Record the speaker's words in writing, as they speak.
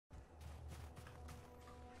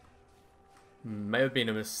May have been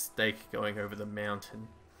a mistake going over the mountain.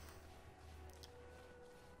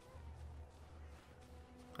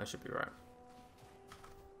 I should be right.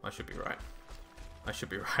 I should be right. I should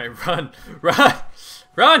be right. Run! Run!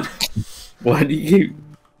 Run! Why do you...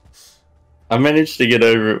 I managed to get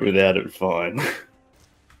over it without it fine.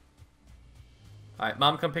 Alright,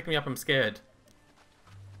 Mom, come pick me up. I'm scared.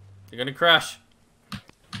 You're gonna crash.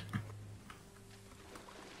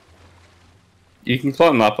 You can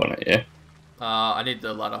climb up on it, yeah? I need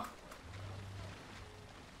the ladder.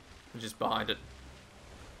 I'm just behind it.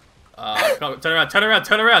 Turn around, turn around,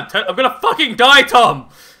 turn around! I'm gonna fucking die, Tom!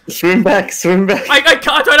 Swim back, swim back! I can't,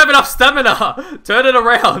 I don't have enough stamina! Turn it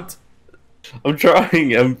around! I'm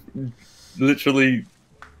trying, I'm literally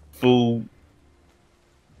full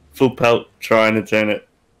pelt trying to turn it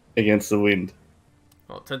against the wind.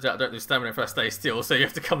 Well, it turns out I don't lose stamina if I stay still, so you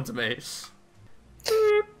have to come to me.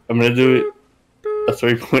 I'm gonna do it a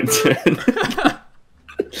 3-point turn.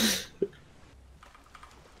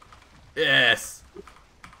 Yes!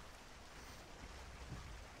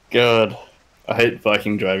 God, I hate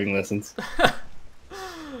Viking driving lessons.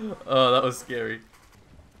 Oh, that was scary.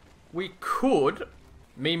 We could,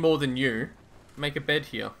 me more than you, make a bed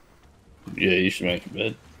here. Yeah, you should make a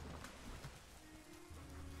bed.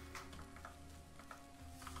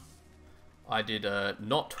 I did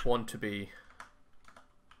not want to be...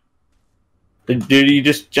 Dude, you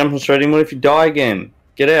just jumping straight in. What if you die again?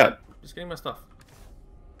 Get out. Just getting my stuff.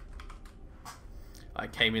 I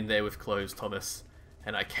came in there with clothes, Thomas,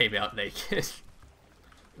 and I came out naked.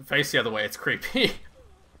 Face the other way, it's creepy.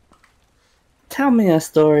 Tell me a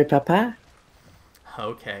story, Papa.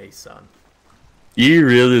 Okay, son. You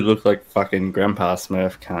really look like fucking Grandpa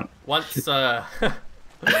Smurf cunt. Once,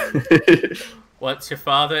 once your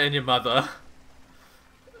father and your mother...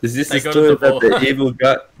 Is this They the go to story the about ball.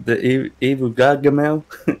 the evil Gargamel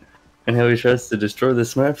and how he tries to destroy the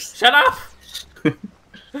Smurfs? Shut up!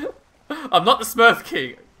 I'm not the Smurf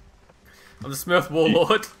King. I'm the Smurf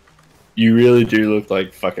Warlord. You really do look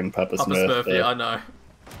like fucking Papa Papa Smurf. Smurf, there. yeah, I know.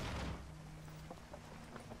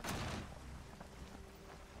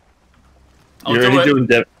 I'll You're do already it. doing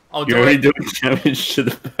damage. I'll You're do already it. doing damage to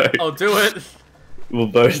the boat. I'll do it. We'll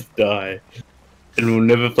both die, and we'll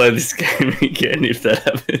never play this game again if that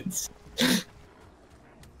happens.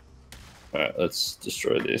 All right, let's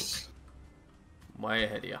destroy this. Way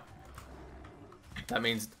ahead here. That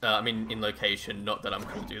means, I mean, in location, not that I'm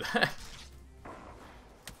going to do that.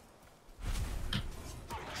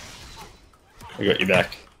 I got you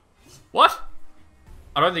back. What?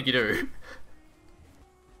 I don't think you do.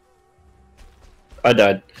 I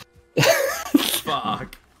died.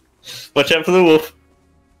 Fuck. Watch out for the wolf.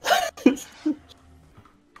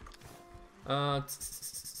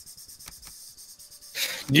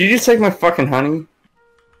 Did you just take my fucking honey?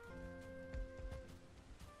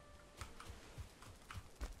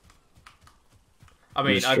 I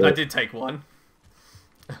mean, Sure. I did take one.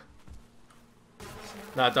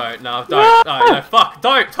 No, don't. No, don't. No, fuck.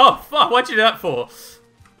 Don't. Tom, fuck. What'd you do that for?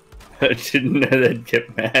 I didn't know they'd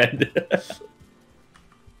get mad.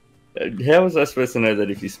 How was I supposed to know that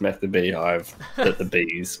if you smacked the beehive, that the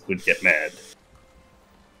bees would get mad?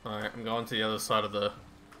 Alright, I'm going to the other side of the...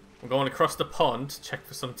 I'm going across the pond to check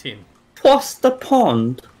for some tin. What's the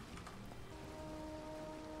pond?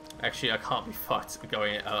 Actually, I can't be fucked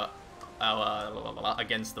going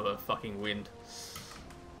against the fucking wind.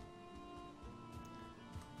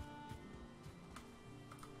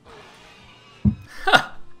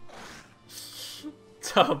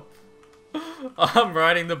 Tom, I'm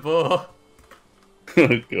riding the boar.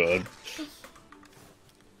 Oh god.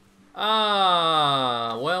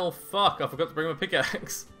 Ah, well, fuck. I forgot to bring my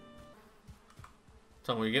pickaxe.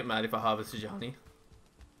 Tom, will you get mad if I harvested your honey?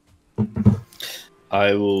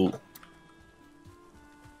 I will...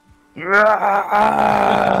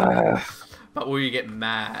 But will you get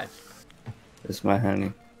mad? It's my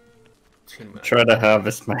honey. Tin man. Try to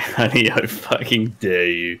harvest my honey, I fucking dare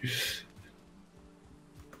you.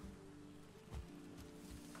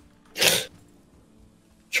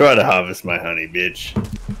 Try to harvest my honey, bitch.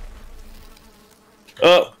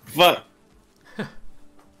 Oh, fuck.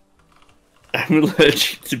 I'm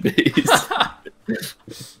allergic to bees.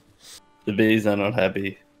 The bees are not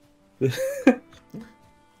happy.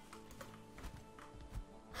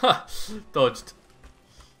 Ha! Dodged.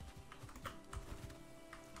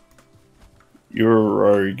 You're a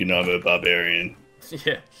rogue and I'm a barbarian.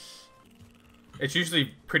 Yeah. It's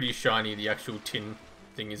usually pretty shiny, the actual tin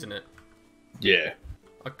thing, isn't it? Yeah.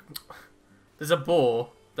 There's a boar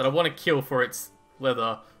that I want to kill for its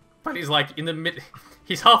leather, but he's like in the mid...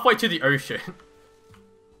 He's halfway to the ocean.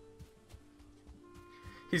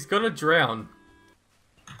 He's gonna drown.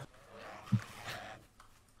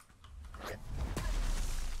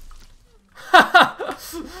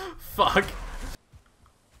 Fuck.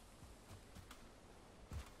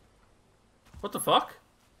 What the fuck?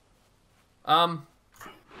 Ah!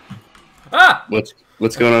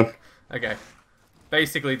 What's going on? Okay.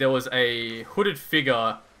 Basically, there was a hooded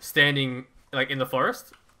figure standing, like, in the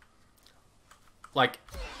forest. Like,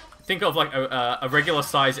 think of, like, a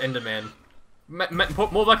regular-sized Enderman.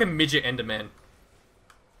 More like a midget Enderman.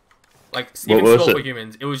 Like, even small for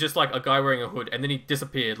humans. It was just, like, a guy wearing a hood, and then he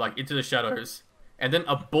disappeared, like, into the shadows. And then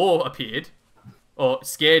a boar appeared, or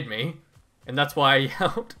scared me, and that's why I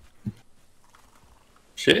yelled.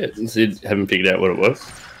 Shit, so you haven't figured out what it was?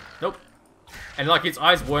 Nope. And, like, its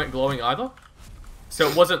eyes weren't glowing either. So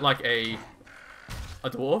it wasn't, like, a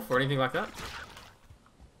dwarf or anything like that.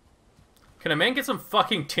 Can a man get some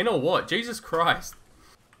fucking tin or what? Jesus Christ.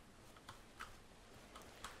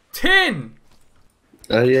 Tin!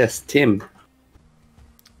 Oh, yes, Tim.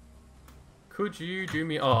 Could you do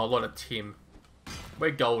me... Oh, a lot of Tim.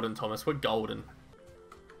 We're golden, Thomas. We're golden.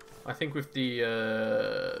 I think with the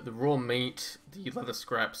raw meat, the leather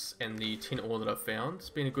scraps, and the tin ore that I've found, it's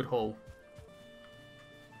been a good haul.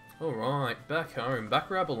 Alright, back home. Back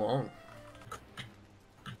where I belong.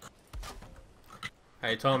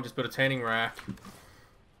 Hey, Tom, just built a tanning rack.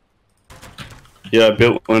 Yeah, I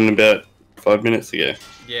built one about 5 minutes ago.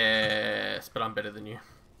 Yes, but I'm better than you.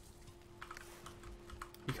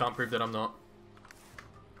 You can't prove that I'm not.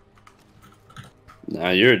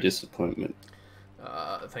 Nah, you're a disappointment.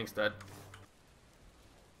 Thanks, Dad.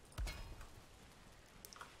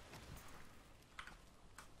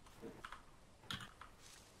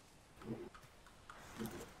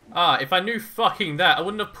 Ah, if I knew fucking that, I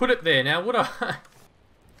wouldn't have put it there now, would I?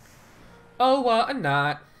 Oh, what a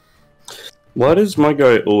night. Why does my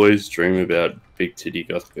guy always dream about big titty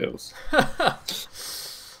goth girls? I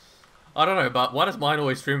don't know, but why does mine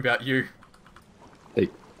always dream about you? Hey,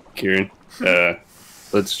 Kieran.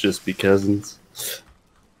 Let's just be cousins.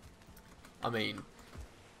 I mean,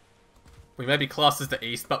 we may be classed as the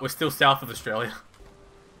East, but we're still south of Australia.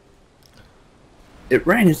 It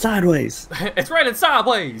raining sideways. It's raining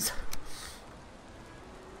sideways!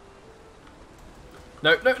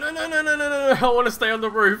 No, no, no, no, no, no, no, no, I want to stay on the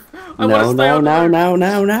roof. I want to stay on the roof.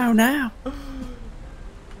 No.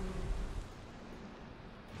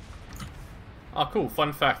 Oh, cool.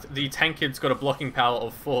 Fun fact. The tankard's got a blocking power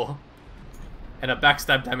of 4. And a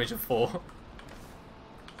backstab damage of 4.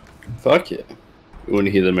 Fuck yeah. You want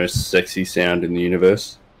to hear the most sexy sound in the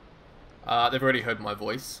universe? They've already heard my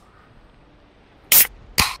voice.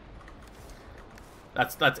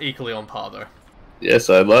 That's equally on par, though. Yes,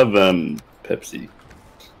 I love, Pepsi.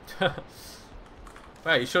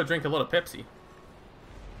 Wow, you sure drink a lot of Pepsi.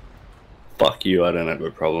 Fuck you, I don't have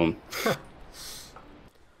a problem.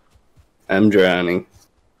 I'm drowning.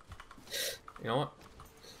 You know what?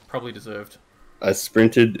 Probably deserved. I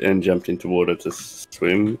sprinted and jumped into water to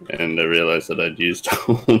swim, and I realized that I'd used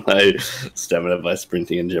all my stamina by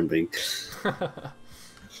sprinting and jumping.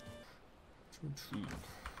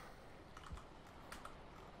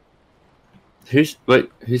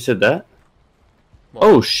 Wait, who said that? What?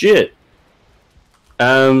 Oh shit!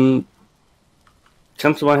 Come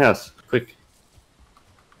to my house, quick.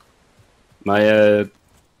 My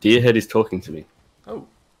deer head is talking to me. Oh.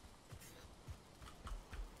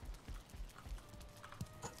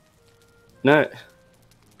 No.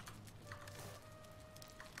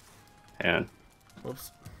 Hang on.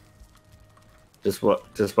 Whoops. Just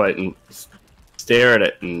wait and stare at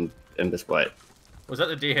it and just wait. Was that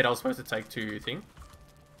the deer head I was supposed to take to thing?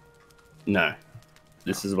 No.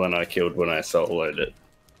 This is one I killed when I soloed it.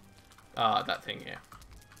 That thing, yeah.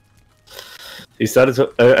 He started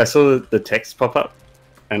to... I saw the text pop up,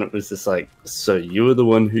 and it was just like, so you were the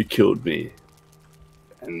one who killed me.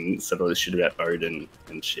 And said all this shit about Odin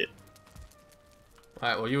and shit.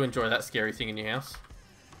 Alright, well, you enjoy that scary thing in your house.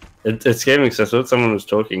 It scared me because I thought someone was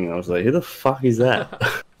talking, and I was like, who the fuck is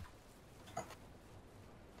that?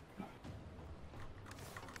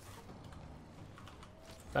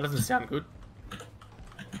 That doesn't sound good.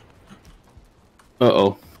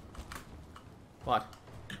 Uh-oh. What?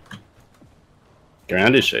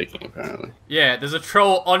 Ground is shaking, apparently. Yeah, there's a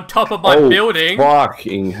troll on top of my building.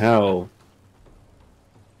 Fucking hell.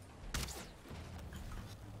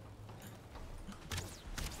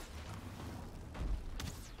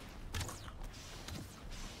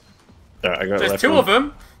 Alright, I got There's left 2 one. of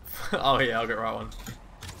them. Oh yeah, I'll get right one.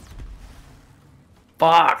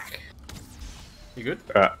 Fuck! You good?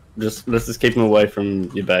 Alright, let's just keep him away from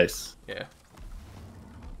your base. Yeah.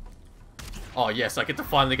 Oh yes, I get to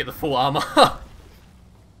finally get the full armor.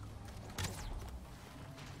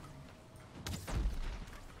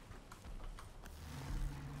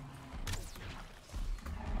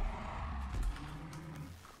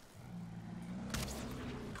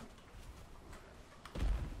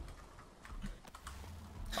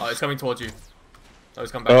 Oh, it's coming towards you. Oh,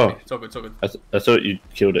 it's come back to me. It's all good, it's all good. I thought you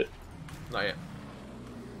killed it. Not yet.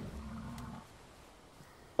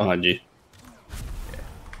 Behind you. Yeah.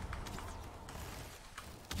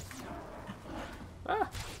 Ah!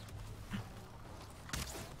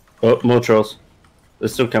 Oh, more trolls. They're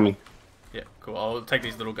still coming. Yeah, cool. I'll take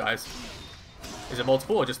these little guys. Is it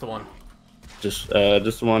multiple or just the one? Just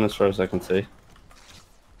the one as far as I can see.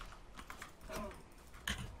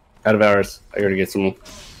 Out of arrows. I gotta get some more.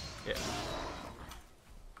 Yeah.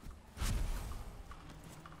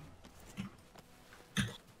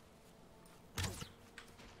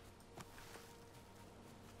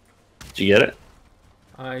 Did you get it?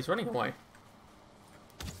 He's running away.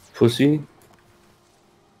 Pussy.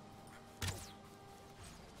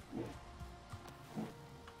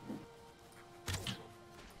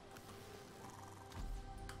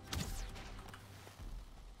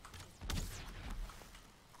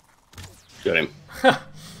 Got him.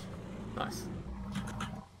 Nice.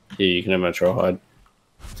 Here, you can have my troll hide.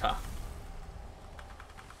 Ta.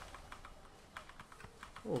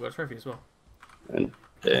 Oh, got a trophy as well. And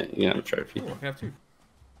there, you can have a trophy. Oh, I can have 2.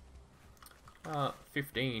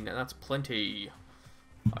 15, and that's plenty.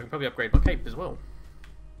 I can probably upgrade my cape as well.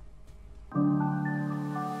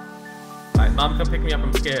 Alright, Mum, come pick me up,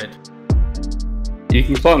 I'm scared. You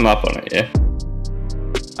can climb up on it, yeah?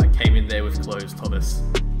 I came in there with clothes, Thomas,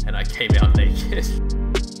 and I came out naked.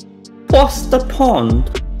 What's the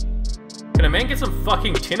pond? Can a man get some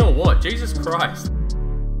fucking tin or what? Jesus Christ.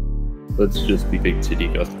 Let's just be big titty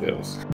goth girls.